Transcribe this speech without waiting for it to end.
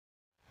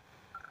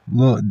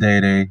Look,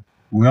 Day-Day,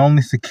 we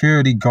only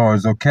security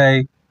guards,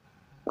 okay?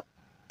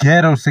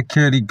 Ghetto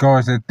security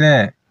guards at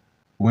that.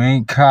 We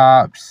ain't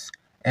cops,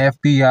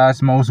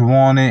 FBI's most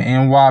wanted,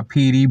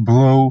 NYPD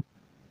Blue.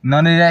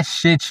 None of that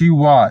shit you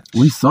watch.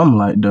 We something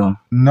like them.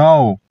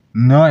 No,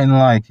 nothing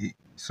like it.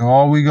 So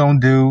all we gonna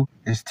do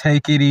is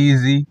take it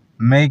easy,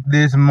 make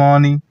this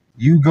money.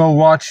 You go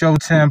watch your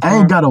temper. I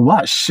ain't gotta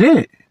watch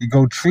shit. You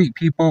go treat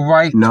people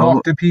right, No,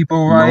 talk to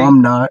people right. No,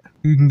 I'm not.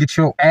 You can get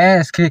your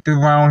ass kicked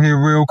around here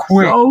real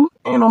quick. So,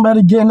 ain't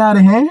nobody getting out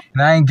of hand.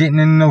 And I ain't getting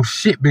into no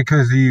shit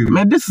because of you.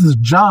 Man, this is a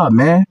job,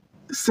 man.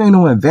 This ain't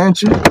no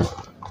adventure.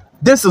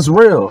 This is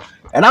real.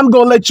 And I'm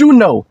gonna let you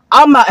know,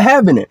 I'm not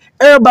having it.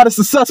 Everybody's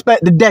a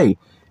suspect today.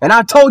 And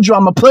I told you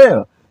I'm a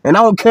player. And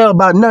I don't care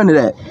about none of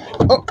that.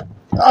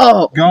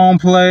 Go on,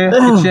 player.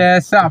 Get your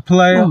ass out,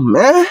 player. Oh,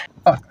 man.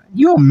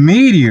 You a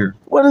meteor.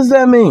 What does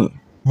that mean?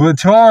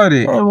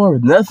 Retarded. I ain't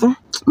worth nothing.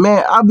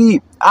 Man, I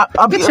be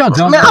Get your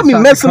dumb man, I ass be out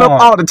the messing up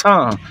car. all the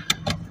time.